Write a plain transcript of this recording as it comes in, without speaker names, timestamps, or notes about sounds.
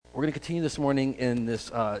We're going to continue this morning in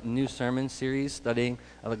this new sermon series studying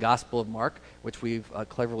the Gospel of Mark, which we've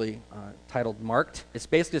cleverly titled Marked. It's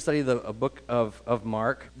basically a study of a book of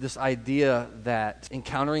Mark. This idea that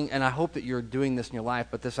encountering, and I hope that you're doing this in your life,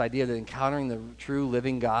 but this idea that encountering the true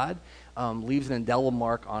living God leaves an indelible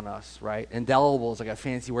mark on us, right? Indelible is like a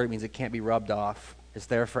fancy word. It means it can't be rubbed off. It's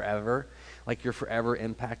there forever. Like you're forever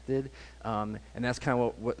impacted. And that's kind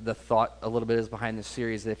of what the thought a little bit is behind this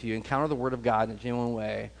series, that if you encounter the Word of God in a genuine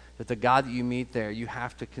way, that the God that you meet there, you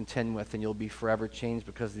have to contend with, and you'll be forever changed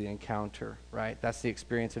because of the encounter, right? That's the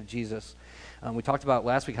experience of Jesus. We talked about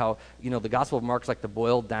last week how, the Gospel of Mark is like the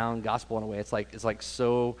boiled down gospel in a way. It's like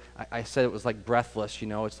so, I said it was like breathless,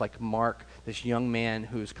 It's like Mark, this young man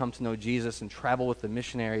who's come to know Jesus and travel with the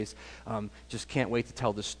missionaries, just can't wait to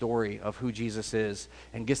tell the story of who Jesus is,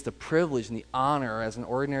 and gets the privilege and the honor as an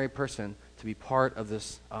ordinary person to be part of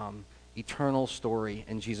this eternal story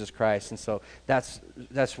in Jesus Christ. And so that's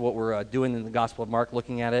what we're doing in the Gospel of Mark,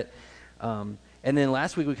 looking at it. And then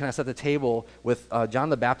last week we kind of set the table with John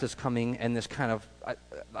the Baptist coming, and this kind of,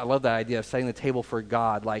 I love that idea of setting the table for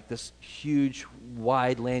God, like this huge,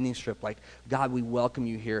 wide landing strip, like, God, we welcome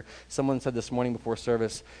you here. Someone said this morning before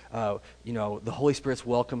service, the Holy Spirit's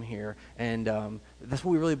welcome here. And that's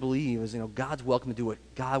what we really believe is, God's welcome to do what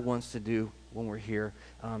God wants to do when we're here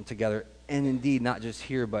together. And indeed, not just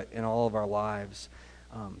here, but in all of our lives.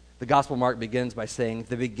 The Gospel of Mark begins by saying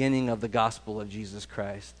the beginning of the gospel of Jesus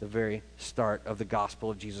Christ, the very start of the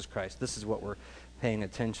gospel of Jesus Christ. This is what we're paying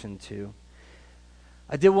attention to.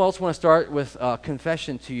 I did also want to start with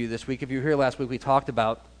confession to you this week. If you were here last week, we talked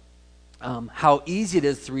about how easy it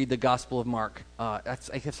is to read the Gospel of Mark.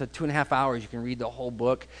 That's, I guess, 2.5 hours. You can read the whole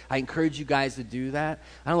book. I encourage you guys to do that.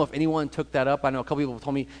 I don't know if anyone took that up. I know a couple people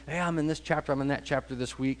told me, hey, I'm in this chapter, I'm in that chapter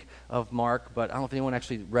this week of Mark, but I don't know if anyone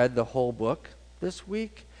actually read the whole book this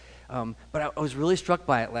week. But I was really struck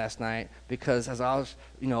by it last night because as I was,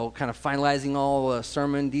 kind of finalizing all the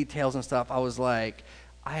sermon details and stuff, I was like,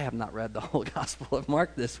 I have not read the whole Gospel of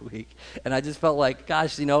Mark this week. And I just felt like,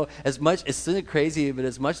 gosh, as much, it's so crazy, but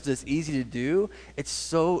as much as it's easy to do,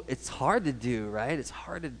 it's hard to do, right? It's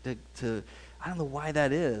hard to I don't know why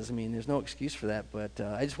that is. I mean, there's no excuse for that, but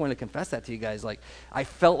I just wanted to confess that to you guys. Like, I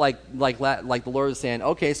felt like the Lord was saying,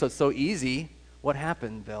 okay, so it's so easy. What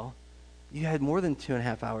happened, Bill? You had more than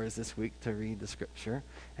 2.5 hours this week to read the Scripture,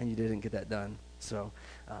 and you didn't get that done. So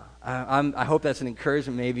I hope that's an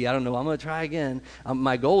encouragement maybe. I don't know. I'm going to try again.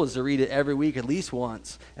 My goal is to read it every week at least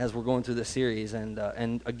once as we're going through this series. And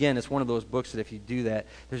again, it's one of those books that if you do that,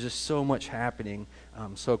 there's just so much happening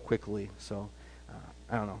so quickly. So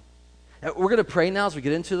I don't know. We're going to pray now as we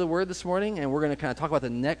get into the Word this morning, and we're going to kind of talk about the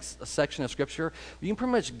next section of Scripture. You can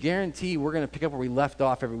pretty much guarantee we're going to pick up where we left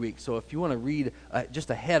off every week. So if you want to read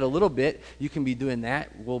just ahead a little bit, you can be doing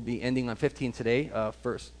that. We'll be ending on 15 today,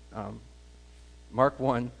 first Mark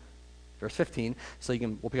 1, verse 15. So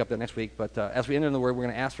we'll pick up that next week. But as we enter in the Word, we're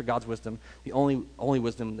going to ask for God's wisdom, the only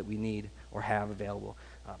wisdom that we need or have available.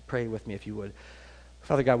 Pray with me if you would.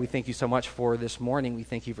 Father God, we thank you so much for this morning. We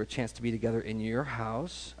thank you for a chance to be together in your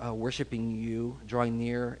house, worshiping you, drawing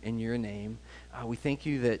near in your name. We thank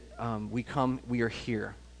you that we are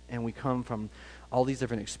here, and we come from all these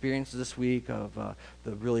different experiences this week of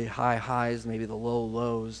the really high highs, maybe the low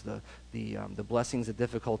lows, the blessings, the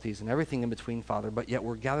difficulties, and everything in between, Father. But yet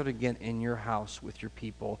we're gathered again in your house with your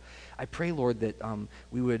people. I pray, Lord, that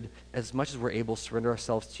we would, as much as we're able, surrender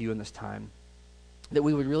ourselves to you in this time, that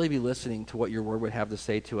we would really be listening to what your word would have to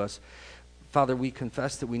say to us. Father, we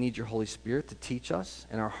confess that we need your Holy Spirit to teach us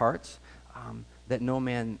in our hearts, that no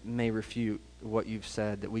man may refute what you've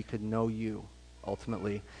said, that we could know you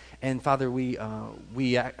ultimately. And Father, we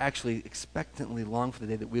actually expectantly long for the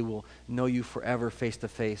day that we will know you forever face to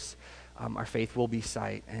face. Our faith will be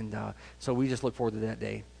sight. And so we just look forward to that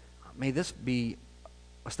day. May this be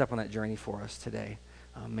a step on that journey for us today.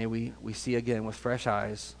 May we see again with fresh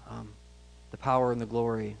eyes the power and the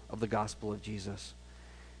glory of the gospel of Jesus.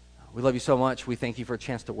 We love you so much. We thank you for a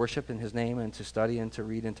chance to worship in his name and to study and to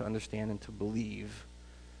read and to understand and to believe.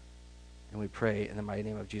 And we pray in the mighty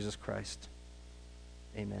name of Jesus Christ.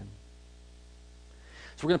 Amen.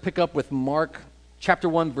 So we're going to pick up with Mark chapter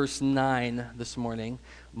 1, verse 9 this morning.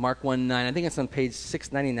 Mark 1:9. I think it's on page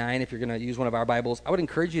 699 if you're going to use one of our Bibles. I would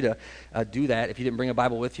encourage you to do that. If you didn't bring a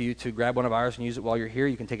Bible with you, to grab one of ours and use it while you're here.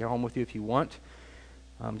 You can take it home with you if you want.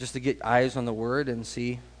 Just to get eyes on the Word and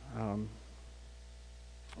see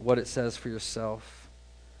what it says for yourself.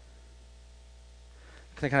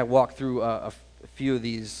 Can I kind of walk through a few of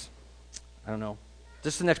these? I don't know.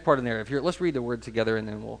 Just the next part of the narrative here. Let's read the Word together and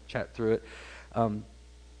then we'll chat through it.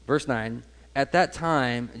 Verse 9. At that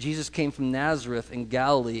time, Jesus came from Nazareth in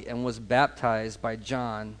Galilee and was baptized by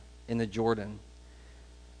John in the Jordan.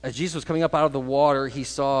 As Jesus was coming up out of the water, he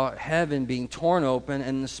saw heaven being torn open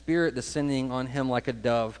and the Spirit descending on him like a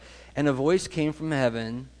dove. And a voice came from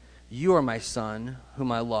heaven, "You are my Son,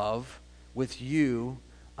 whom I love. With you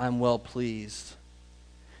I'm well pleased."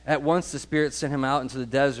 At once the Spirit sent him out into the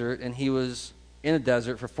desert, and he was in the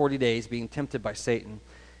desert for 40 days, being tempted by Satan.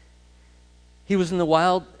 He was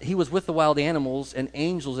with the wild animals, and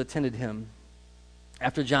angels attended him.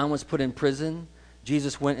 After John was put in prison,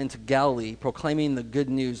 Jesus went into Galilee, proclaiming the good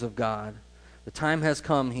news of God. "The time has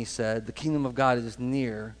come," he said. "The kingdom of God is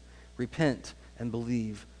near. Repent and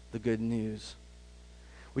believe the good news."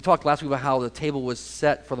 We talked last week about how the table was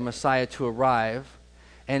set for the Messiah to arrive.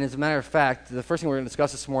 And as a matter of fact, the first thing we're going to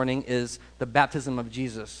discuss this morning is the baptism of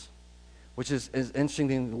Jesus, which is an interesting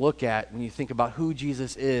thing to look at when you think about who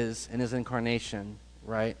Jesus is in his incarnation,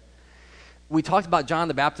 right? We talked about John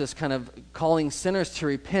the Baptist kind of calling sinners to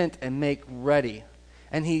repent and make ready.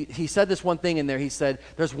 And he said this one thing in there. He said,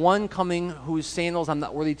 "There's one coming whose sandals I'm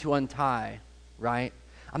not worthy to untie," right?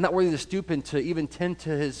 "I'm not worthy to stoop and to even tend to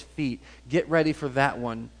his feet. Get ready for that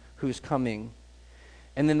one who's coming."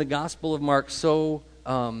 And then the Gospel of Mark so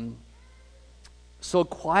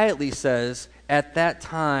quietly says, "At that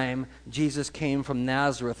time, Jesus came from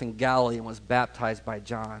Nazareth in Galilee and was baptized by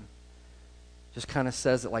John." Just kind of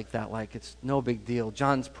says it like that, like it's no big deal.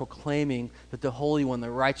 John's proclaiming that the Holy One,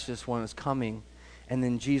 the righteous one, is coming. And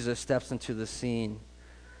then Jesus steps into the scene.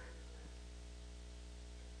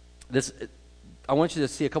 I want you to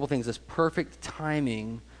see a couple things. This perfect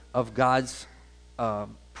timing of God's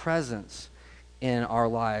presence in our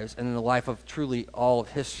lives and in the life of truly all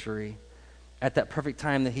of history, at that perfect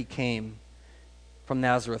time that he came from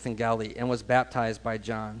Nazareth in Galilee and was baptized by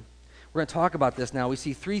John. We're going to talk about this now. We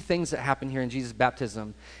see three things that happen here in Jesus'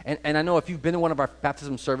 baptism. And I know if you've been in one of our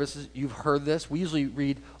baptism services, you've heard this. We usually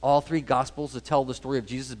read all three Gospels to tell the story of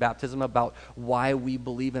Jesus' baptism, about why we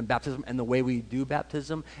believe in baptism and the way we do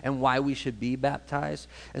baptism and why we should be baptized.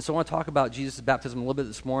 And so I want to talk about Jesus' baptism a little bit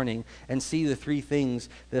this morning and see the three things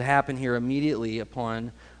that happen here immediately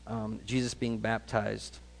upon Jesus being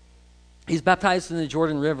baptized. He's baptized in the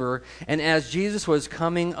Jordan River, and as Jesus was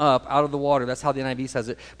coming up out of the water, that's how the NIV says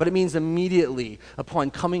it, but it means immediately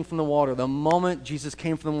upon coming from the water. The moment Jesus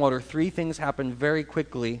came from the water, three things happened very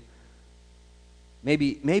quickly,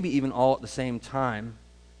 maybe even all at the same time.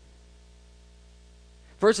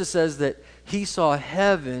 First, it says that he saw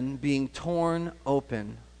heaven being torn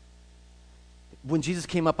open. When Jesus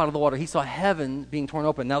came up out of the water, he saw heaven being torn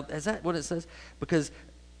open. Now, is that what it says? Because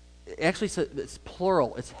actually, it's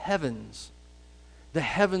plural. It's heavens. The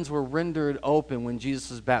heavens were rendered open when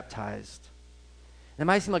Jesus was baptized. It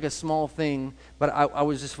might seem like a small thing, but I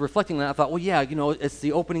was just reflecting on that. I thought, well, yeah, it's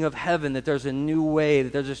the opening of heaven, that there's a new way,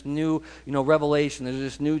 that there's this new, revelation, there's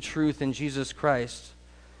this new truth in Jesus Christ.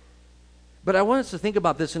 But I want us to think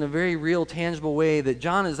about this in a very real, tangible way, that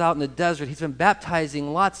John is out in the desert. He's been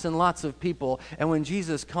baptizing lots and lots of people, and when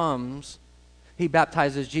Jesus comes, he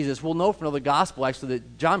baptizes Jesus. We'll know from the gospel, actually,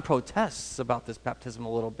 that John protests about this baptism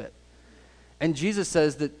a little bit. And Jesus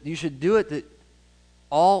says that you should do it that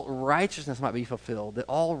all righteousness might be fulfilled, that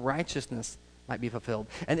all righteousness might be fulfilled.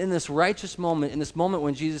 And in this righteous moment, in this moment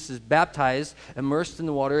when Jesus is baptized, immersed in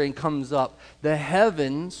the water, and comes up, the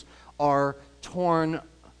heavens are torn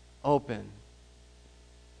open.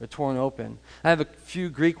 They're torn open. I have a few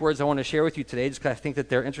Greek words I want to share with you today, just because I think that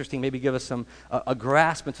they're interesting, maybe give us a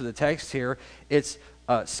grasp into the text here. It's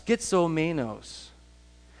schizomenos.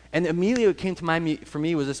 And immediately what came to mind for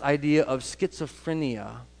me was this idea of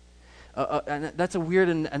schizophrenia. And that's a weird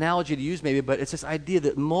analogy to use maybe, but it's this idea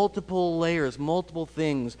that multiple layers, multiple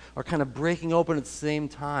things are kind of breaking open at the same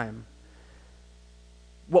time.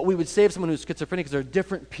 What we would say of someone who's schizophrenic is they're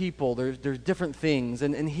different people, there's different things.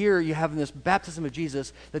 And here you have in this baptism of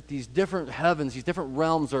Jesus that these different heavens, these different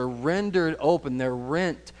realms are rendered open, they're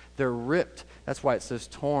rent, they're ripped. That's why it says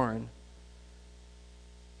torn.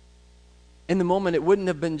 In the moment, it wouldn't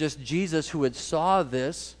have been just Jesus who had saw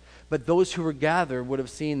this, but those who were gathered would have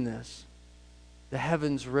seen this. The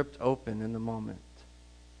heavens ripped open in the moment.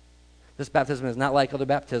 This baptism is not like other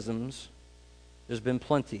baptisms. There's been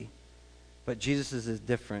plenty. But Jesus' is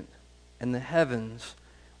different. And the heavens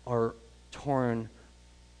are torn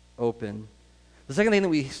open. The second thing that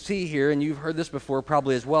we see here, and you've heard this before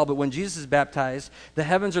probably as well, but when Jesus is baptized, the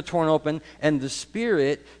heavens are torn open and the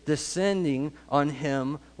Spirit descending on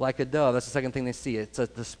him like a dove. That's the second thing they see. It's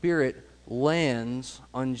that the Spirit lands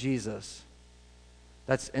on Jesus.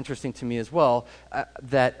 That's interesting to me as well,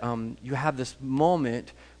 that you have this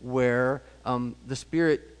moment where the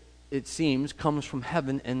Spirit, it seems, comes from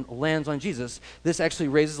heaven and lands on Jesus. This actually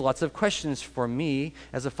raises lots of questions for me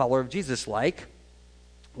as a follower of Jesus, like,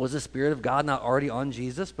 Was the Spirit of God not already on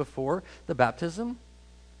Jesus before the baptism?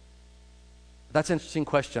 That's an interesting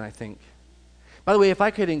question, I think. By the way, if I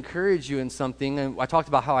could encourage you in something, and I talked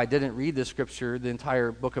about how I didn't read the scripture, the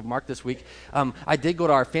entire book of Mark this week. I did go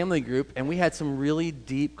to our family group, and we had some really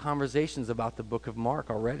deep conversations about the book of Mark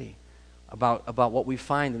already, about what we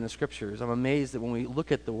find in the scriptures. I'm amazed that when we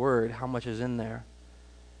look at the word, how much is in there.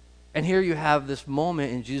 And here you have this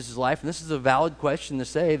moment in Jesus' life, and this is a valid question to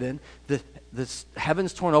say then, the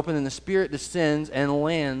heavens torn open and the Spirit descends and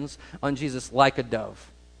lands on Jesus like a dove.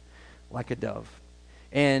 Like a dove.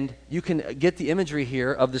 And you can get the imagery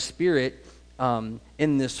here of the Spirit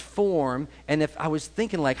in this form. And if I was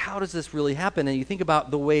thinking, like, how does this really happen? And you think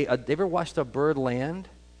about the way, have you ever watched a bird land?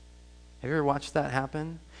 Have you ever watched that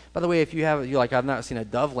happen? By the way, if you're like, I've not seen a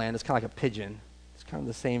dove land, it's kind of like a pigeon. It's kind of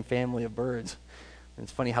the same family of birds. And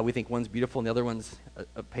it's funny how we think one's beautiful and the other one's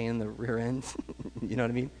a pain in the rear end. You know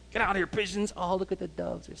what I mean? Get out of here, pigeons. Oh, look at the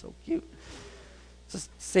doves. They're so cute. It's the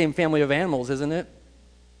same family of animals, isn't it?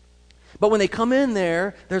 But when they come in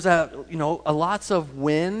there, there's a lots of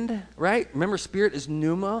wind, right? Remember, Spirit is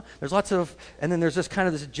pneuma. There's lots of, and then there's just kind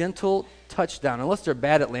of this gentle touchdown, unless they're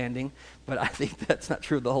bad at landing, but I think that's not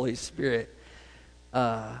true of the Holy Spirit.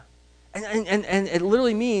 And it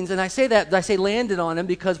literally means, and I say landed on him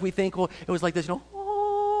because we think, well, it was like this,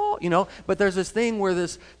 but there's this thing where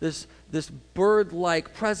this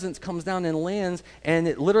bird-like presence comes down and lands, and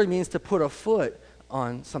it literally means to put a foot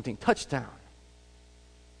on something, touchdown.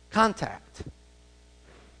 Contact,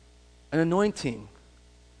 an anointing,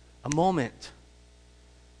 a moment.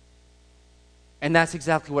 And that's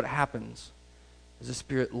exactly what happens as the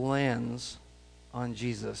Spirit lands on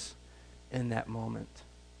Jesus in that moment.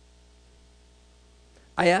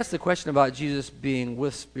 I asked the question about Jesus being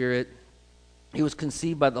with Spirit. He was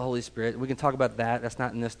conceived by the Holy Spirit. We can talk about that. That's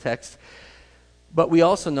not in this text. But we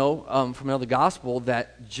also know from another gospel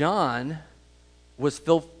that John was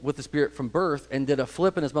filled with the Spirit from birth and did a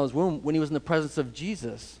flip in his mother's womb when he was in the presence of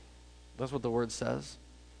Jesus. That's what the word says.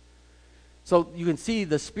 So you can see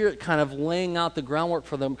the Spirit kind of laying out the groundwork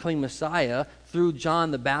for the coming Messiah through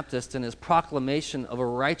John the Baptist and his proclamation of a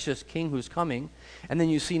righteous king who's coming. And then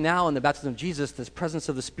you see now in the baptism of Jesus this presence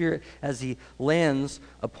of the Spirit as he lands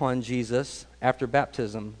upon Jesus after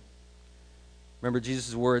baptism. Remember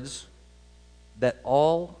Jesus' words, that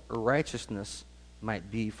all righteousness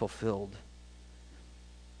might be fulfilled.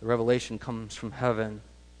 The revelation comes from heaven.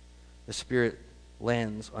 The Spirit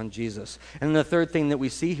lands on Jesus. And the third thing that we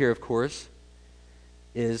see here, of course,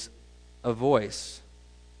 is a voice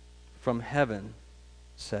from heaven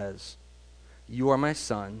says, "You are my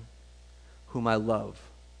Son, whom I love.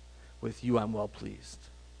 With you I'm well pleased."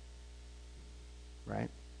 Right?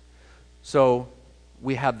 So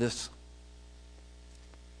we have this,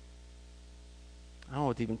 I don't know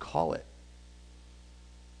what to even call it,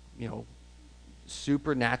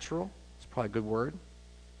 supernatural, it's probably a good word,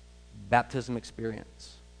 baptism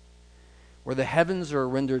experience, where the heavens are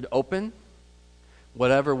rendered open.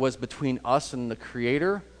 Whatever was between us and the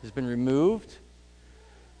Creator has been removed.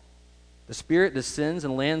 The Spirit descends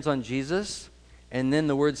and lands on Jesus, and then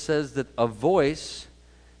the word says that a voice,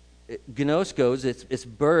 gnoskos, it's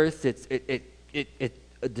birth,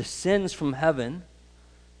 it descends from heaven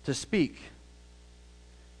to speak.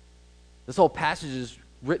 This whole passage is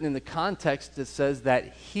written in the context that says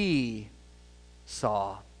that he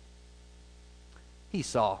saw. He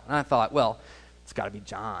saw. And I thought, well, it's got to be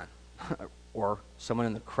John or someone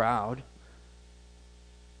in the crowd.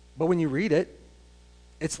 But when you read it,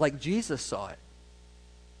 it's like Jesus saw it.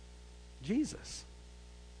 Jesus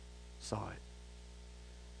saw it.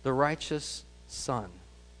 The righteous Son,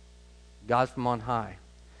 God from on high.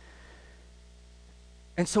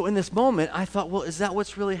 And so in this moment, I thought, well, is that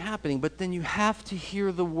what's really happening? But then you have to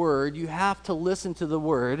hear the word. You have to listen to the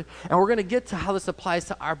word. And we're going to get to how this applies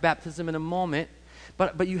to our baptism in a moment.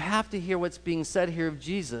 But you have to hear what's being said here of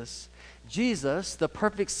Jesus. Jesus, the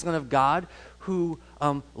perfect Son of God, who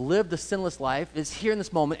lived a sinless life, is here in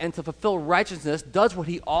this moment, and to fulfill righteousness, does what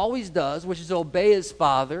he always does, which is obey his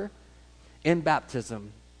Father in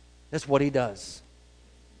baptism. That's what he does.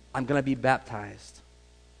 I'm going to be baptized.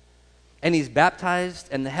 And he's baptized,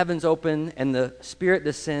 and the heavens open, and the Spirit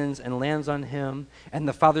descends and lands on him, and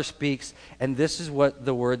the Father speaks, and this is what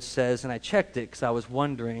the word says, and I checked it because I was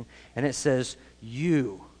wondering, and it says,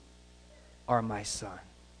 "You are my Son.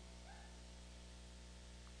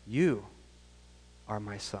 You are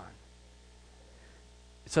my Son."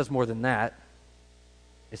 It says more than that.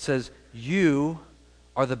 It says, "You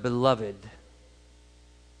are the beloved."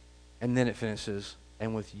 And then it finishes,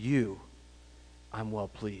 "And with you, I'm well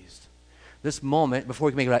pleased." This moment, before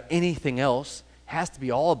we can make it about anything else, has to be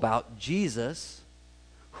all about Jesus,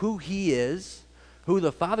 who he is, who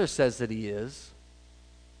the Father says that he is,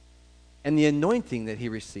 and the anointing that he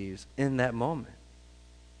receives in that moment.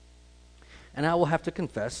 And I will have to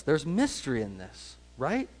confess, there's mystery in this,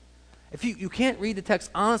 right? If you can't read the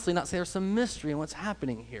text honestly, not say there's some mystery in what's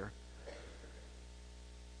happening here.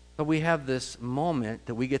 But we have this moment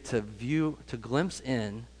that we get to view, to glimpse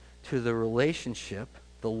in to the relationship,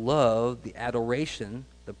 the love, the adoration,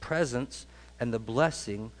 the presence, and the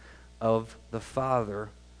blessing of the Father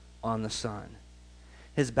on the Son.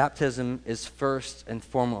 His baptism is first and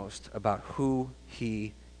foremost about who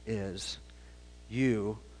he is.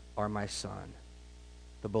 You are my Son,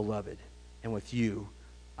 the beloved, and with you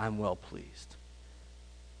I'm well pleased.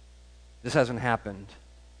 This hasn't happened.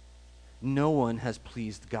 No one has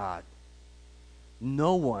pleased God.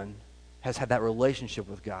 No one has had that relationship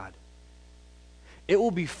with God. It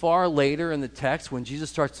will be far later in the text when Jesus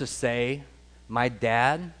starts to say, my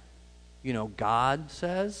dad, God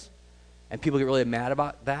says, and people get really mad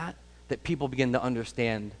about that people begin to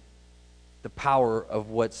understand the power of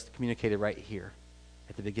what's communicated right here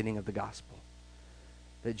at the beginning of the gospel.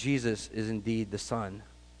 That Jesus is indeed the Son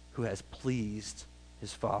who has pleased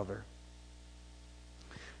his Father.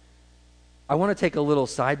 I want to take a little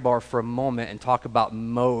sidebar for a moment and talk about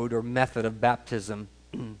mode or method of baptism.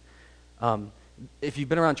 If you've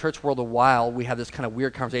been around church world a while, we have this kind of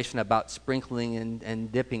weird conversation about sprinkling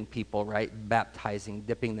and dipping people, right? Baptizing,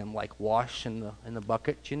 dipping them, like wash in the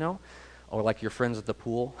bucket, or like your friends at the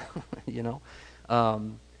pool,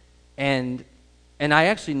 And I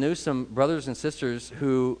actually knew some brothers and sisters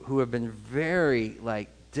who have been very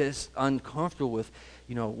uncomfortable with,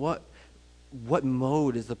 what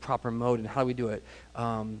mode is the proper mode and how do we do it?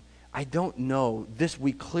 I don't know. This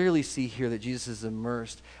we clearly see here that Jesus is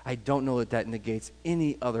immersed. I don't know that negates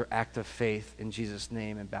any other act of faith in Jesus'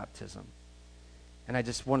 name in baptism. And I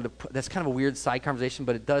just wanted to that's kind of a weird side conversation,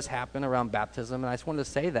 but it does happen around baptism. And I just wanted to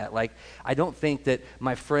say that. I don't think that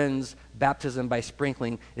my friend's baptism by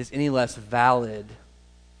sprinkling is any less valid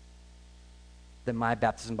than my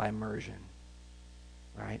baptism by immersion.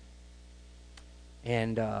 Right?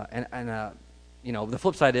 And the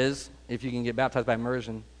flip side is, if you can get baptized by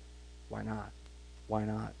immersion, why not? Why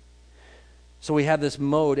not? So we have this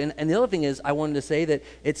mode. And the other thing is, I wanted to say that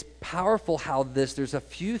it's powerful how there's a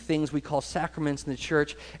few things we call sacraments in the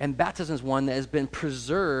church, and baptism is one that has been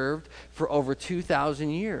preserved for over 2,000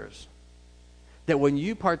 years. That when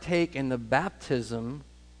you partake in the baptism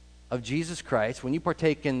of Jesus Christ, when you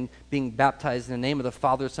partake in being baptized in the name of the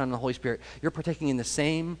Father, Son, and the Holy Spirit, you're partaking in the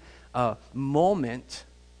same moment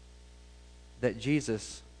that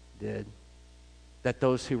Jesus did, that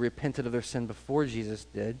those who repented of their sin before Jesus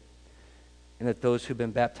did, and that those who've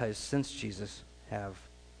been baptized since Jesus have.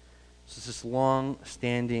 So it's this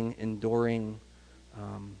long-standing, enduring,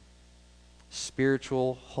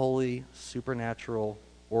 spiritual, holy, supernatural,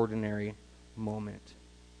 ordinary moment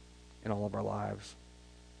in all of our lives.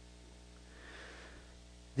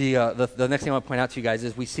 The next thing I want to point out to you guys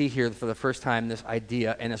is we see here for the first time this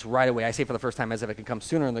idea, and it's right away, I say for the first time as if it can come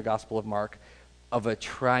sooner in the Gospel of Mark, of a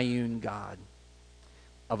triune God,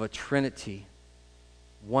 of a Trinity.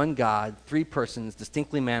 One God, three persons,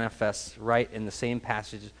 distinctly manifests right in the same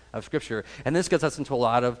passage of Scripture. And this gets us into a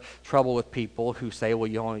lot of trouble with people who say, well,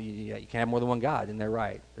 you can't have more than one God, and they're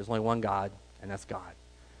right. There's only one God, and that's God.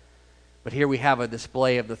 But here we have a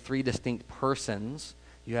display of the three distinct persons.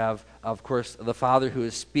 You have, of course, the Father who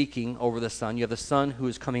is speaking over the Son. You have the Son who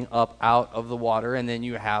is coming up out of the water. And then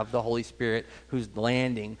you have the Holy Spirit who's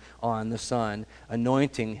landing on the Son,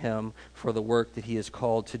 anointing him for the work that he is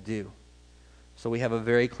called to do. So we have a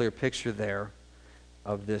very clear picture there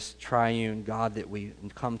of this triune God that we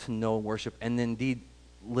come to know and worship and indeed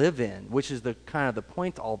live in, which is the kind of the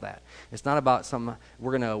point to all that. It's not about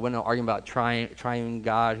we're going to win an argument about triune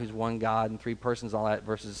God who's one God and three persons, all that,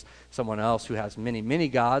 versus someone else who has many, many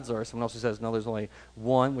gods, or someone else who says, no, there's only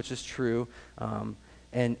one, which is true.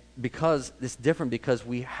 And because it's different, because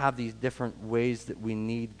we have these different ways that we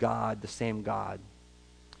need God, the same God.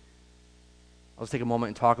 Let's take a moment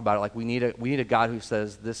and talk about it. Like we need a God who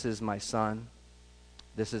says, this is my son,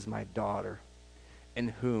 this is my daughter, in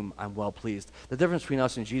whom I'm well pleased. The difference between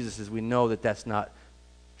us and Jesus is we know that that's not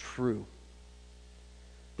true.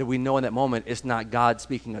 That we know in that moment it's not God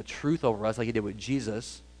speaking a truth over us like he did with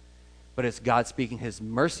Jesus, but it's God speaking his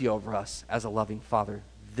mercy over us as a loving Father.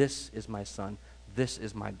 This is my son, this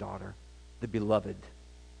is my daughter, the beloved,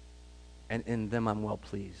 and in them I'm well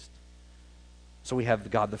pleased. So we have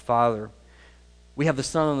God the Father. We have the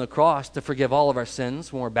Son on the cross to forgive all of our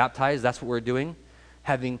sins. When we're baptized, that's what we're doing.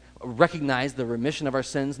 Having recognized the remission of our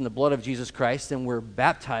sins in the blood of Jesus Christ, and we're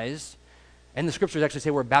baptized. And the scriptures actually say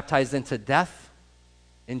we're baptized into death.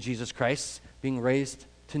 in Jesus Christ, being raised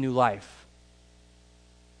to new life.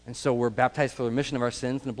 And so we're baptized for the remission of our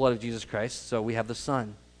sins in the blood of Jesus Christ, so we have the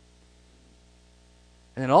Son.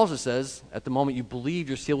 And it also says, at the moment you believe,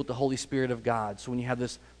 you're sealed with the Holy Spirit of God. So when you have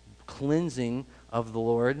this cleansing of the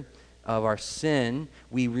Lord, of our sin,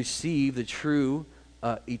 we receive the true,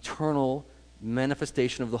 eternal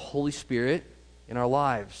manifestation of the Holy Spirit in our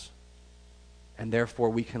lives. And therefore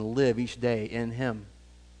we can live each day in Him.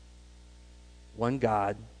 One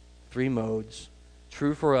God, three modes,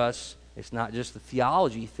 true for us. It's not just a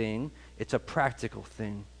theology thing, it's a practical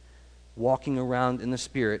thing. Walking around in the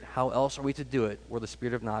Spirit, how else are we to do it where the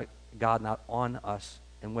Spirit of God not on us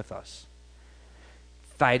and with us?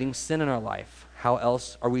 Fighting sin in our life, how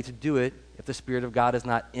else are we to do it if the Spirit of God is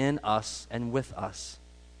not in us and with us?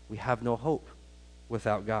 We have no hope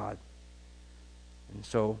without God. And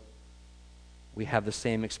so we have the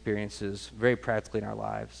same experiences very practically in our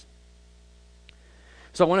lives.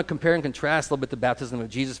 So I want to compare and contrast a little bit the baptism of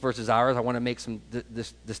Jesus versus ours. I want to make some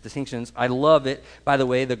this distinctions. I love it. By the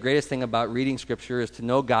way, the greatest thing about reading Scripture is to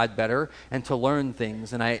know God better and to learn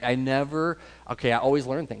things. And I always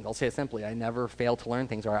learn things. I'll say it simply. I never fail to learn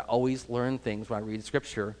things, or I always learn things when I read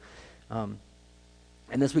Scripture. And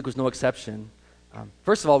this week was no exception.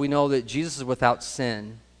 First of all, we know that Jesus is without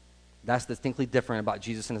sin. That's distinctly different about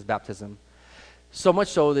Jesus and His baptism. So much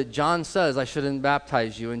so that John says, I shouldn't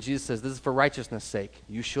baptize you. And Jesus says, this is for righteousness' sake.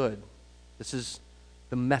 You should. This is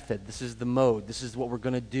the method. This is the mode. This is what we're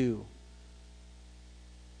going to do.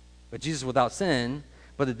 But Jesus is without sin.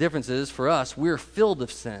 But the difference is, for us, we're filled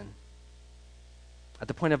of sin. At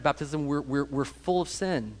the point of baptism, we're full of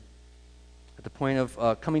sin. At the point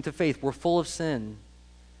of coming to faith, we're full of sin.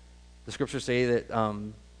 The Scriptures say that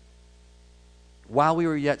while we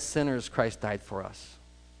were yet sinners, Christ died for us.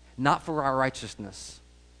 Not for our righteousness,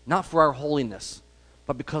 not for our holiness,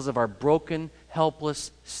 but because of our broken,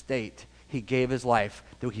 helpless state, He gave His life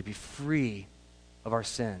that we could be free of our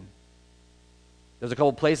sin. There's a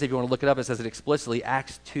couple places, if you want to look it up, it says it explicitly,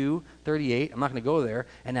 Acts 2:38, I'm not going to go there,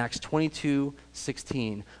 and Acts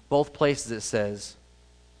 22:16. Both places it says,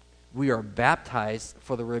 we are baptized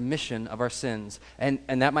for the remission of our sins. And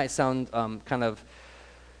that might sound kind of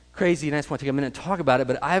crazy, and I just want to take a minute and talk about it,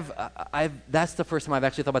 but that's the first time I've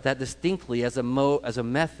actually thought about that distinctly as a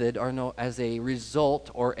method, or no, as a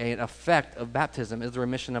result or an effect of baptism, is the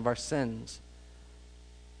remission of our sins.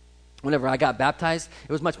 Whenever I got baptized,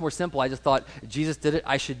 it was much more simple. I just thought, Jesus did it,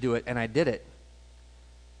 I should do it, and I did it.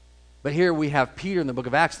 But here we have Peter in the book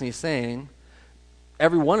of Acts, and he's saying,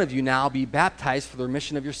 every one of you now be baptized for the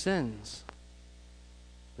remission of your sins.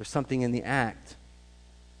 There's something in the act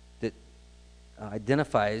that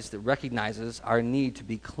identifies, that recognizes our need to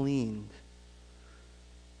be cleaned.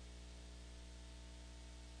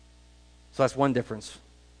 So that's one difference.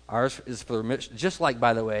 Ours is for the remission, just like,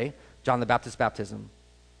 by the way, John the Baptist's baptism.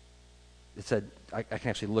 It said, I can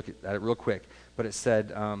actually look at it real quick, but it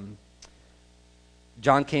said,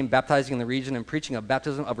 John came baptizing in the region and preaching a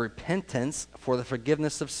baptism of repentance for the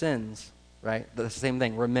forgiveness of sins, right? The same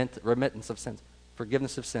thing, remittance of sins.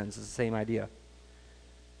 Forgiveness of sins is the same idea.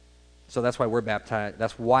 So that's why we're baptized.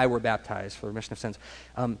 That's why we're baptized, for the remission of sins.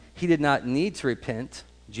 He did not need to repent.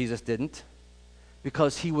 Jesus didn't,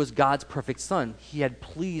 because he was God's perfect son. He had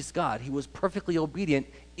pleased God. He was perfectly obedient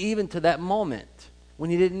even to that moment when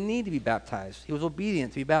he didn't need to be baptized. He was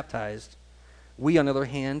obedient to be baptized. We, on the other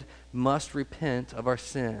hand, must repent of our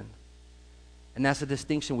sin. And that's a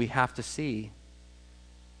distinction we have to see.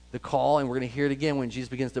 The call, and we're going to hear it again when Jesus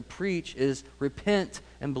begins to preach, is repent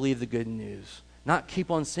and believe the good news. Not keep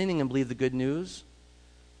on sinning and believe the good news.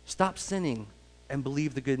 Stop sinning and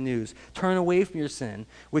believe the good news. Turn away from your sin,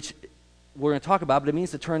 which we're going to talk about, but it means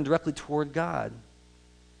to turn directly toward God.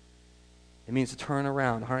 It means to turn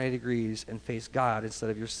around 180 degrees and face God instead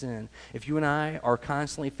of your sin. If you and I are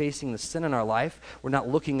constantly facing the sin in our life, we're not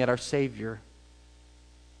looking at our Savior.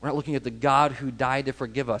 We're not looking at the God who died to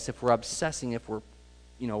forgive us. If we're obsessing, if we're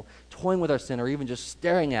toying with our sin, or even just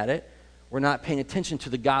staring at it, we're not paying attention to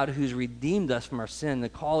the God who's redeemed us from our sin. The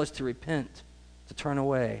call is to repent, to turn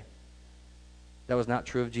away. That was not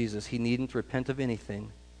true of Jesus. He needn't repent of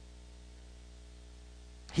anything.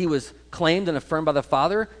 He was claimed and affirmed by the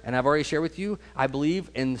Father, and I've already shared with you, I believe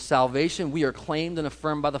in salvation, we are claimed and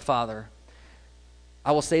affirmed by the Father.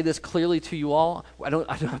 I will say this clearly to you all. I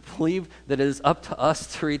don't believe that it is up to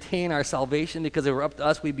us to retain our salvation, because if it were up to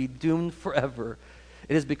us, we'd be doomed forever.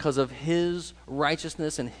 It is because of His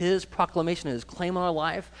righteousness and His proclamation and His claim on our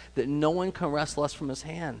life that no one can wrestle us from His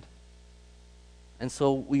hand. And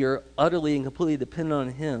so we are utterly and completely dependent on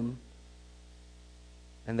Him,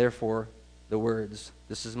 and therefore the words,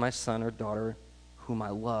 "This is my son or daughter whom I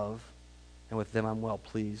love, and with them I'm well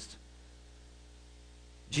pleased.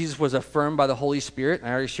 Jesus was affirmed by the Holy Spirit, and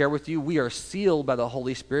I already shared with you, we are sealed by the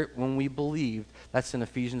Holy Spirit when we believed. That's in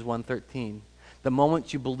Ephesians 1:13. The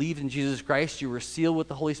moment you believed in Jesus Christ, you were sealed with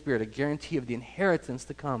the Holy Spirit, a guarantee of the inheritance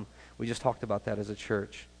to come. We just talked about that as a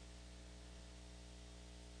church.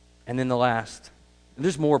 And then the last, and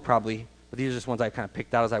there's more probably, but these are just ones I kind of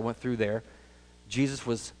picked out as I went through there. Jesus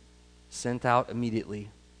was sent out immediately.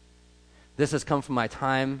 This has come from my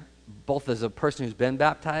time both as a person who's been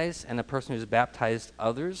baptized and a person who's baptized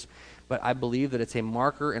others, but I believe that it's a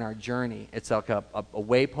marker in our journey. It's like a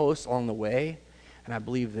waypost along the way, and I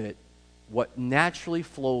believe that what naturally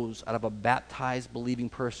flows out of a baptized, believing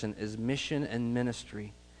person is mission and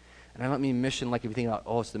ministry. And I don't mean mission like if you think about,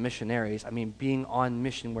 oh, it's the missionaries. I mean being on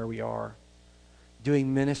mission where we are,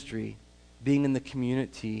 doing ministry, being in the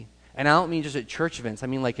community. And I don't mean just at church events. I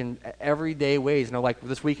mean like in everyday ways. You know, like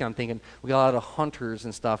this weekend I'm thinking we got a lot of hunters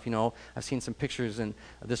and stuff. You know, I've seen some pictures and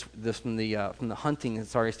this from the hunting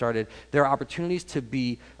that's already started. There are opportunities to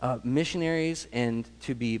be missionaries and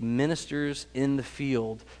to be ministers in the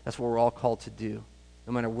field. That's what we're all called to do,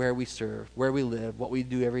 no matter where we serve, where we live, what we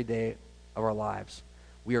do every day of our lives.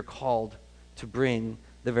 We are called to bring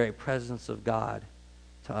the very presence of God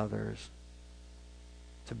to others,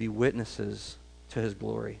 to be witnesses to His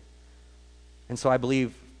glory. And so I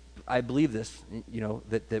believe this, you know,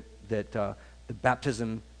 that the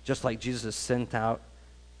baptism, just like Jesus is sent out,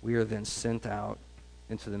 we are then sent out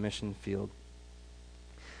into the mission field.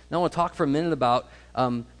 Now I want to talk for a minute about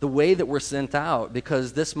the way that we're sent out,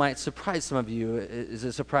 because this might surprise some of you, as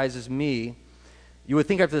it surprises me. You would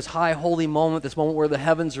think after this high holy moment, this moment where the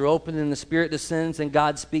heavens are open and the Spirit descends and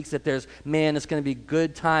God speaks, that there's, man, it's going to be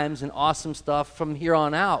good times and awesome stuff from here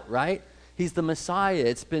on out, right? He's the Messiah.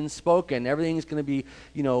 It's been spoken. Everything's going to be,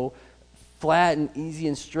 you know, flat and easy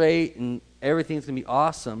and straight, and everything's going to be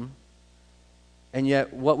awesome. And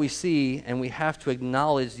yet what we see, and we have to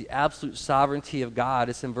acknowledge the absolute sovereignty of God.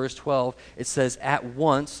 It's in verse 12. It says, at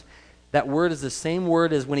once. That word is the same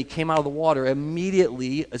word as when he came out of the water.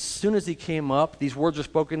 Immediately, as soon as he came up, these words are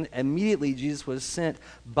spoken. Immediately, Jesus was sent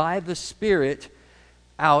by the Spirit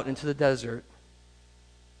out into the desert.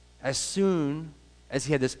 As soon as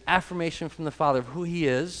he had this affirmation from the Father of who he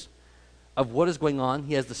is, of what is going on,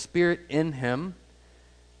 he has the Spirit in him,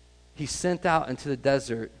 he's sent out into the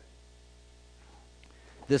desert.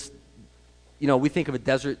 This, you know, we think of a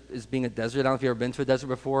desert as being a desert. I don't know if you've ever been to a desert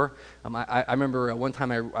before. I remember one time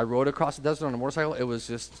I rode across the desert on a motorcycle. It was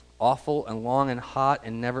just awful and long and hot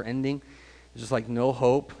and never ending. It was just like no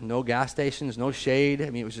hope, no gas stations, no shade. I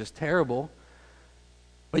mean, it was just terrible.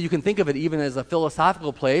 But you can think of it even as a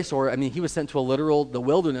philosophical place, or, I mean, he was sent to the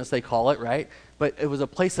wilderness, they call it, right? But it was a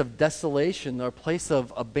place of desolation, or a place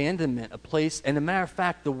of abandonment, a place, and a matter of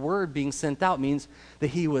fact, the word being sent out means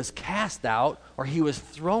that he was cast out, or he was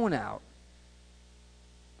thrown out.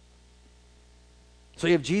 So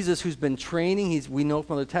you have Jesus who's been training. We know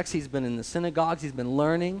from other texts, he's been in the synagogues, he's been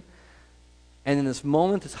learning. And in this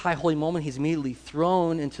moment, this high holy moment, he's immediately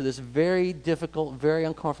thrown into this very difficult, very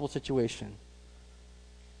uncomfortable situation.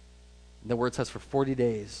 The word says for 40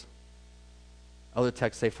 days. Other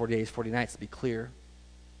texts say 40 days, 40 nights, to be clear.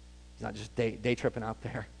 He's not just day tripping out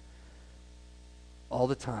there. All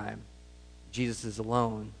the time, Jesus is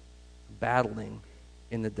alone, battling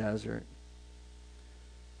in the desert.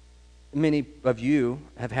 Many of you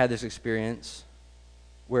have had this experience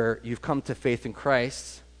where you've come to faith in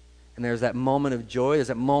Christ, and there's that moment of joy, there's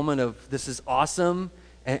that moment of this is awesome,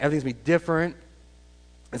 and everything's going to be different.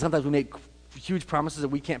 And sometimes we make huge promises that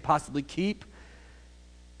we can't possibly keep,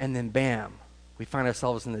 and then bam, we find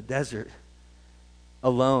ourselves in the desert,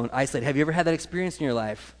 alone, isolated. Have you ever had that experience in your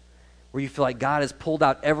life where you feel like God has pulled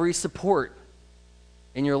out every support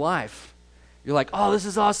in your life? You're like, oh, this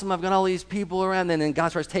is awesome. I've got all these people around. And then God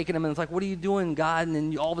starts taking them, and it's like, what are you doing, God? And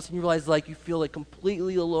then all of a sudden you realize like you feel like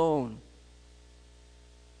completely alone.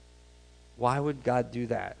 Why would God do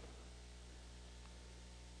that?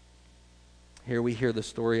 Here we hear the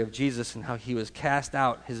story of Jesus and how he was cast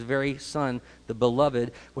out. His very son, the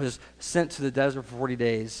beloved, was sent to the desert for 40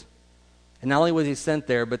 days. And not only was he sent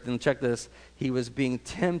there, but then check this, he was being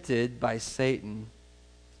tempted by Satan.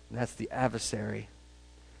 And that's the adversary.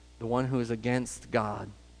 The one who is against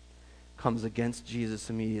God comes against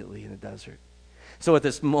Jesus immediately in the desert. So at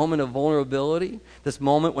this moment of vulnerability, this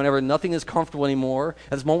moment whenever nothing is comfortable anymore,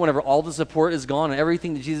 at this moment whenever all the support is gone and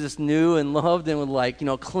everything that Jesus knew and loved and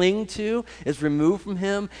would cling to is removed from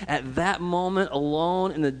him, at that moment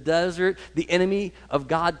alone in the desert, the enemy of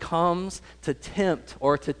God comes to tempt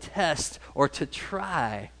or to test or to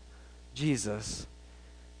try Jesus,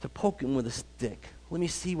 to poke him with a stick. Let me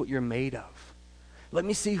see what you're made of. Let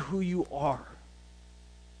me see who you are.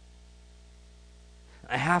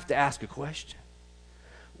 I have to ask a question.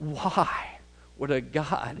 Why would a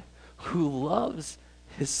God who loves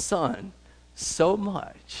his son so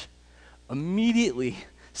much immediately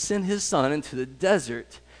send his son into the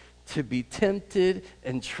desert to be tempted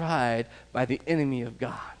and tried by the enemy of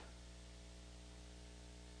God?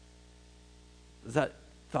 Does that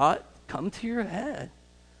thought come to your head?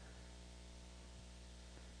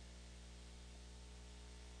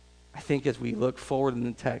 I think as we look forward in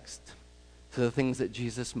the text to the things that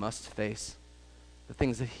Jesus must face, the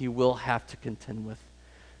things that he will have to contend with,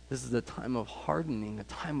 this is a time of hardening, a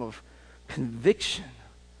time of conviction,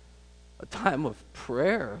 a time of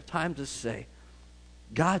prayer, a time to say,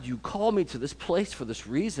 God, you called me to this place for this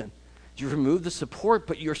reason. You removed the support,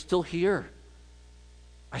 but you're still here.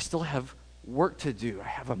 I still have work to do. I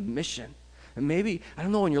have a mission. And maybe, I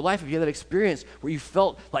don't know, in your life, if you had that experience where you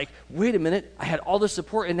felt like, wait a minute, I had all this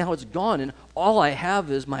support and now it's gone, and all I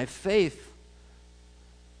have is my faith.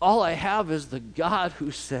 All I have is the God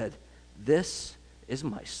who said, this is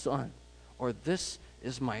my son, or this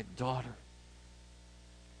is my daughter,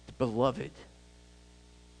 the beloved,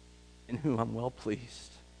 in whom I'm well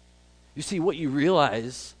pleased. You see, what you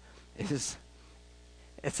realize is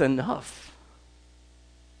it's enough.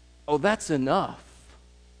 Oh, that's enough.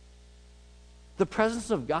 The presence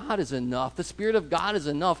of God is enough. The Spirit of God is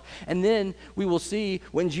enough. And then we will see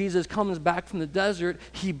when Jesus comes back from the desert,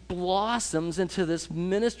 he blossoms into this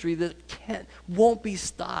ministry that won't be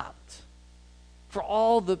stopped. For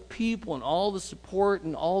all the people and all the support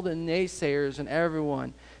and all the naysayers and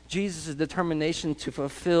everyone, Jesus' determination to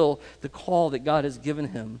fulfill the call that God has given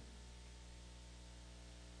him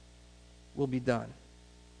will be done.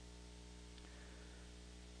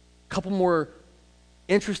 A couple more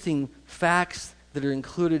interesting facts that are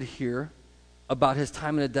included here about his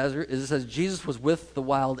time in the desert is it says Jesus was with the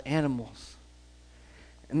wild animals.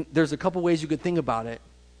 And there's a couple ways you could think about it.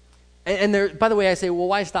 And there, by the way, I say, well,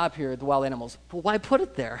 why stop here at the wild animals? Well, why put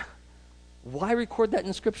it there? Why record that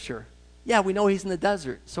in Scripture? Yeah, we know he's in the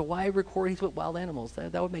desert, so why record he's with wild animals?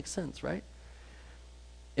 That would make sense, right?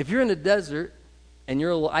 If you're in the desert and you're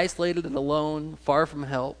a little isolated and alone, far from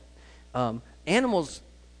help, animals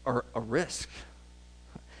are a risk.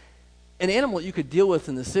 An animal you could deal with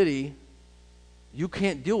in the city, you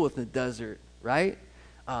can't deal with in the desert, right?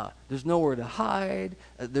 There's nowhere to hide.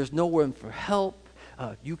 There's nowhere for help.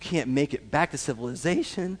 You can't make it back to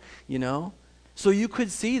civilization, you know? So you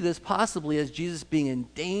could see this possibly as Jesus being in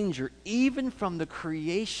danger even from the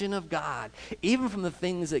creation of God, even from the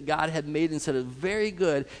things that God had made and said is very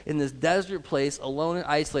good in this desert place, alone and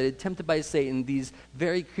isolated, tempted by Satan. These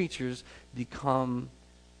very creatures become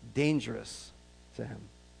dangerous to him.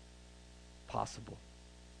 Possible.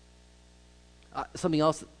 Something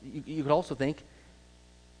else you could also think,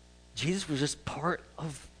 Jesus was just part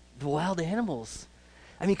of the wild animals.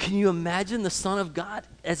 I mean, can you imagine the Son of God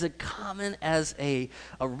as common as a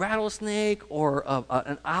rattlesnake or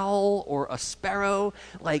an owl or a sparrow,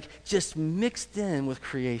 like just mixed in with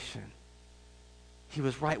creation? He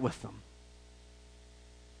was right with them.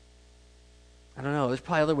 I don't know. There's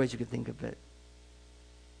probably other ways you could think of it.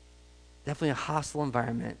 Definitely a hostile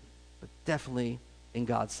environment, but definitely in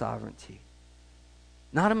God's sovereignty.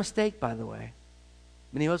 Not a mistake, by the way.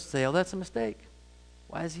 Many of us say, oh, that's a mistake.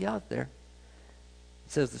 Why is he out there?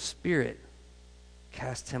 It says the Spirit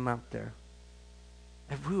cast him out there.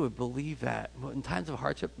 If we would believe that, in times of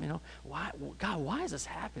hardship, you know, why, God, why is this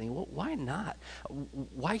happening? Why not?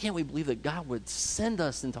 Why can't we believe that God would send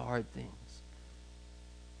us into hard things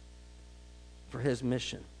for his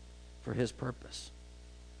mission, for his purpose?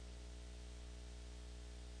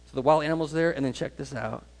 So the wild animals there, and then check this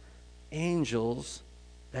out. Angels,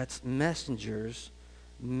 that's messengers,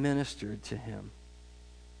 ministered to him.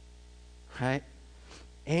 Right?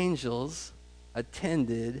 Angels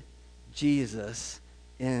attended Jesus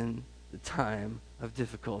in the time of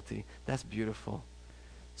difficulty. That's beautiful.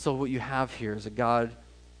 So what you have here is a God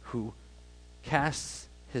who casts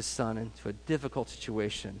his son into a difficult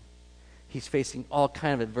situation. He's facing all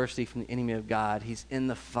kind of adversity from the enemy of God. He's in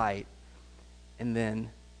the fight. And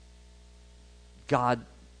then God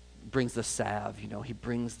brings the salve, you know, he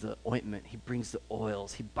brings the ointment, he brings the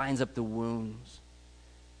oils, he binds up the wounds.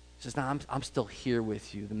 He says, no, I'm still here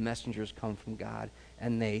with you. The messengers come from God,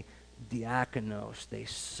 and they diakonos, they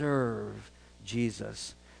serve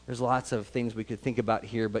Jesus. There's lots of things we could think about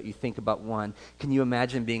here, but you think about one. Can you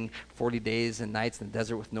imagine being 40 days and nights in the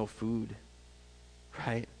desert with no food?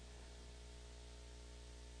 Right?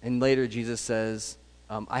 And later Jesus says,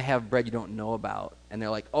 I have bread you don't know about. And they're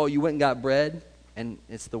like, oh, you went and got bread? And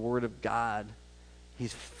it's the word of God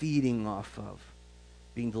he's feeding off of.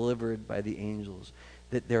 being delivered by the angels,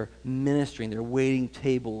 that they're ministering, they're waiting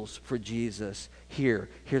tables for Jesus.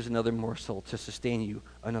 Here's another morsel to sustain you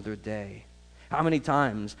another day. How many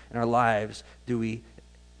times in our lives do we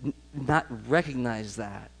not recognize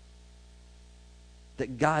that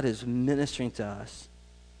God is ministering to us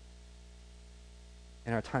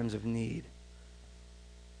in our times of need?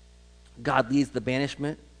 God leads the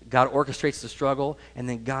banishment, God orchestrates the struggle, and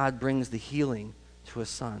then God brings the healing to his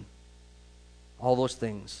son. All those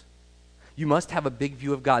things. You must have a big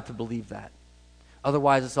view of God to believe that.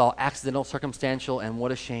 Otherwise, it's all accidental, circumstantial, and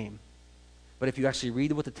what a shame. But if you actually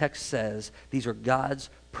read what the text says, these are God's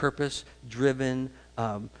purpose-driven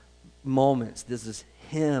moments. This is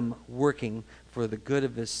him working for the good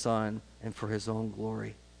of his son and for his own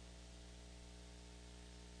glory.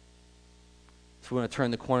 So we're going to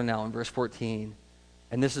turn the corner now in verse 14.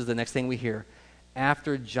 And this is the next thing we hear.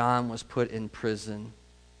 After John was put in prison,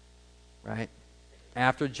 right?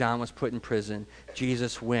 After John was put in prison,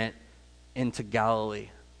 Jesus went into Galilee.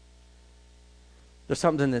 There's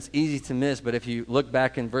something that's easy to miss, but if you look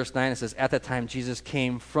back in verse 9, it says, at that time Jesus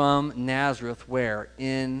came from Nazareth, where?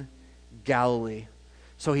 In Galilee.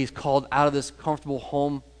 So he's called out of this comfortable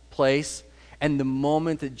home place, and the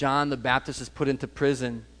moment that John the Baptist is put into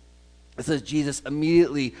prison, it says Jesus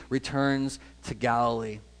immediately returns to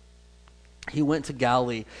Galilee. He went to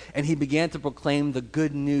Galilee, and he began to proclaim the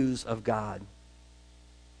good news of God.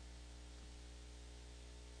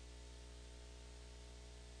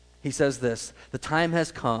 He says this, the time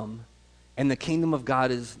has come, and the kingdom of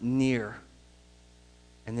God is near.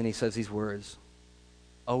 And then he says these words,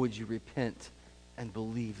 oh, would you repent and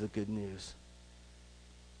believe the good news?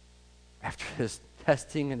 After his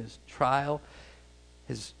testing and his trial,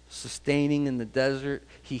 his sustaining in the desert,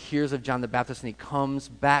 he hears of John the Baptist, and he comes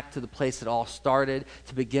back to the place it all started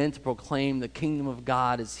to begin to proclaim the kingdom of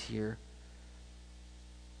God is here.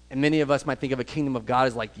 And many of us might think of a kingdom of God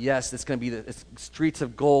as like, yes, it's going to be it's streets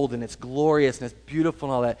of gold, and it's glorious, and it's beautiful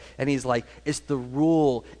and all that. And he's like, it's the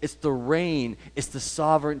rule, it's the reign, it's the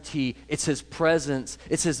sovereignty, it's his presence,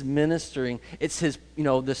 it's his ministering, it's his,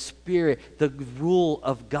 the Spirit, the rule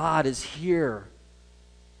of God is here.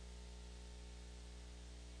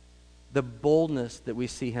 The boldness that we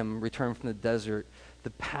see him return from the desert, the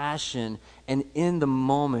passion, and in the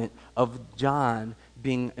moment of John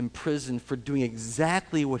being imprisoned for doing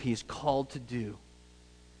exactly what he's called to do,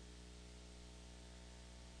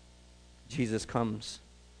 Jesus comes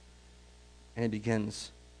and he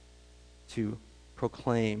begins to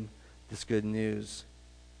proclaim this good news.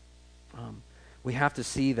 We have to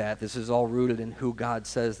see that this is all rooted in who God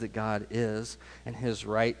says that God is and his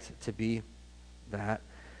right to be that.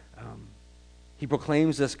 He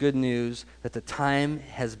proclaims this good news that the time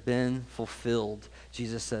has been fulfilled.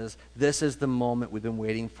 Jesus says, this is the moment we've been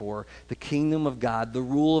waiting for. The kingdom of God, the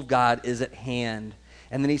rule of God is at hand.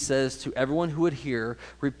 And then he says to everyone who would hear,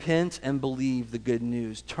 repent and believe the good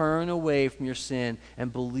news. Turn away from your sin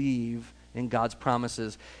and believe in God's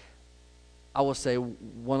promises. I will say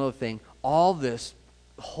one other thing. All this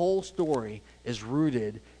whole story is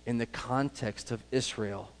rooted in the context of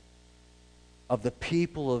Israel, of the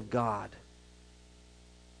people of God.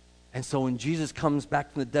 And so when Jesus comes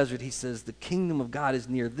back from the desert, he says, the kingdom of God is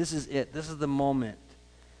near. This is it. This is the moment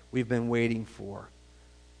we've been waiting for.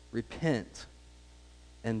 Repent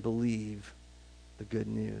and believe the good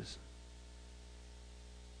news.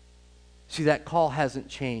 See, that call hasn't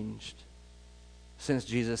changed since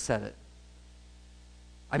Jesus said it.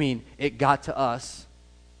 I mean, it got to us,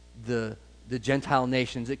 the Gentile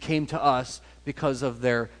nations. It came to us because of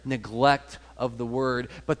their neglect of the word,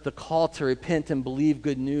 but the call to repent and believe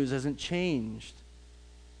good news hasn't changed.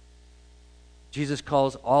 Jesus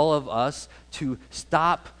calls all of us to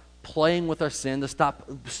stop playing with our sin, to stop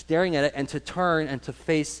staring at it, and to turn and to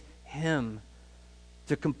face him,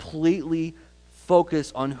 to completely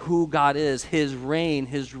focus on who God is. His reign,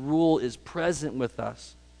 his rule is present with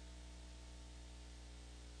us.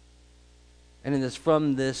 And it is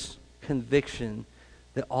from this conviction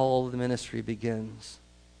that all of the ministry begins.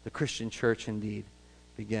 The Christian church indeed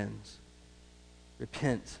begins.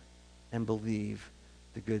 Repent and believe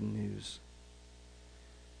the good news.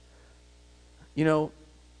 I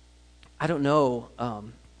don't know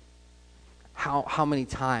how many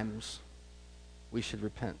times we should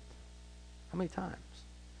repent. How many times?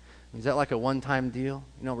 Is that like a one-time deal?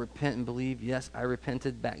 Repent and believe. Yes, I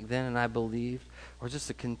repented back then and I believed. Or just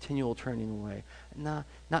a continual turning away.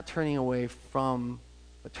 Not turning away from,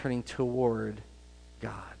 but turning toward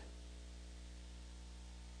God.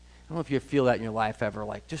 I don't know if you feel that in your life ever,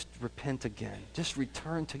 like just repent again. Just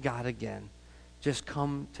return to God again. Just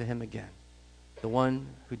come to him again. The one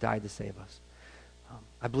who died to save us.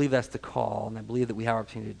 I believe that's the call, and I believe that we have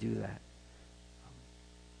opportunity to do that.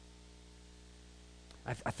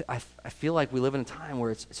 I feel like we live in a time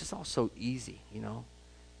where it's just all so easy, you know.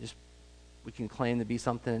 Just we can claim to be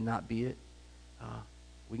something and not be it.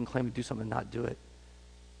 We can claim to do something and not do it.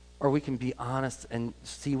 Or we can be honest and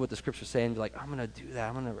see what the scriptures say and be like, I'm going to do that.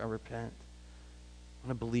 I'm going to repent. I'm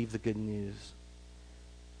going to believe the good news.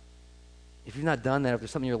 If you've not done that, if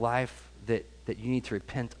there's something in your life that you need to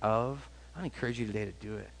repent of, I encourage you today to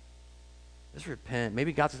do it. Just repent.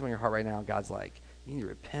 Maybe God's something in your heart right now. God's like, you need to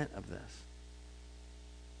repent of this.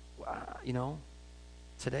 You know,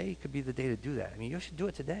 today could be the day to do that. I mean, you should do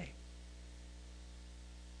it today.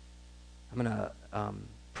 I'm going to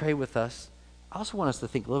pray with us. I also want us to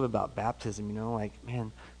think a little bit about baptism, you know, like,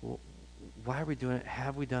 man, why are we doing it?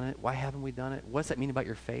 Have we done it? Why haven't we done it? What's that mean about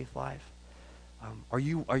your faith life? Are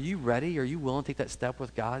you ready? Are you willing to take that step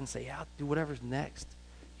with God and say, yeah, I'll do whatever's next,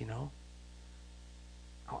 you know?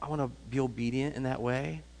 I want to be obedient in that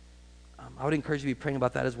way. I would encourage you to be praying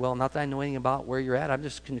about that as well. Not that I know anything about where you're at. I'm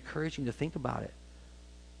just encouraging you to think about it.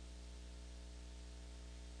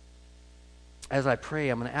 As I pray,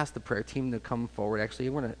 I'm going to ask the prayer team to come forward. Actually,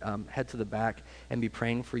 we're going to head to the back and be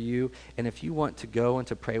praying for you. And if you want to go and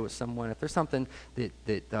to pray with someone, if there's something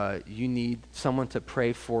that you need someone to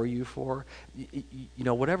pray for you for, you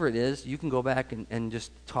know, whatever it is, you can go back and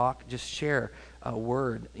just talk, just share a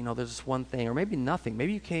word. You know, there's this one thing, or maybe nothing.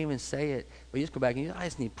 Maybe you can't even say it, but you just go back and I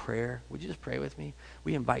just need prayer. Would you just pray with me?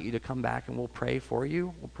 We invite you to come back and we'll pray for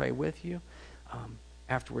you. We'll pray with you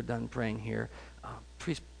after we're done praying here.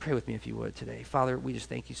 Please pray with me if you would today. Father, we just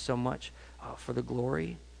thank you so much for the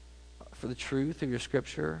glory, for the truth of your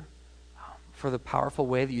scripture, for the powerful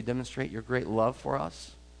way that you demonstrate your great love for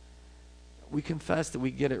us. We confess that we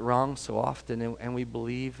get it wrong so often, and we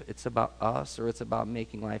believe it's about us or it's about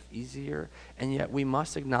making life easier, and yet we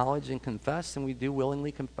must acknowledge and confess, and we do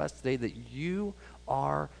willingly confess today, that you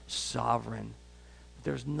are sovereign.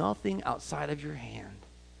 There's nothing outside of your hand,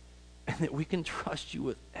 and that we can trust you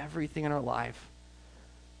with everything in our life.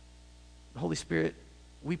 Holy Spirit,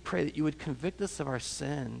 we pray that you would convict us of our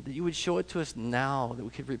sin, that you would show it to us now that we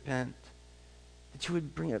could repent, that you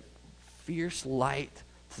would bring a fierce light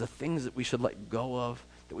to the things that we should let go of,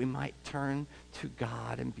 that we might turn to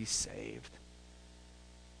God and be saved.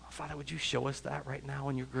 Father, would you show us that right now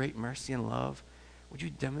in your great mercy and love? Would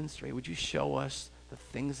you demonstrate, would you show us the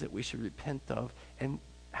things that we should repent of, and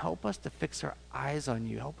help us to fix our eyes on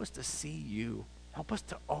you. Help us to see you. Help us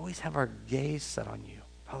to always have our gaze set on you.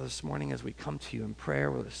 Father, this morning as we come to you in prayer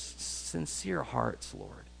with sincere hearts,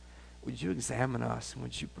 Lord, would you examine us and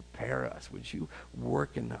would you prepare us? Would you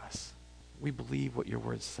work in us? We believe what your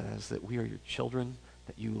word says, that we are your children,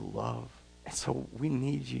 that you love. And so we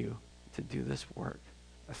need you to do this work.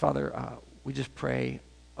 Father, we just pray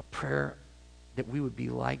a prayer that we would be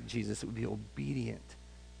like Jesus, that would be obedient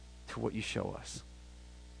to what you show us.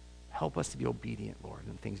 Help us to be obedient, Lord,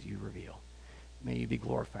 in things you reveal. May you be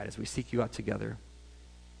glorified as we seek you out together.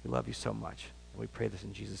 We love you so much. We pray this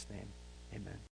in Jesus' name. Amen.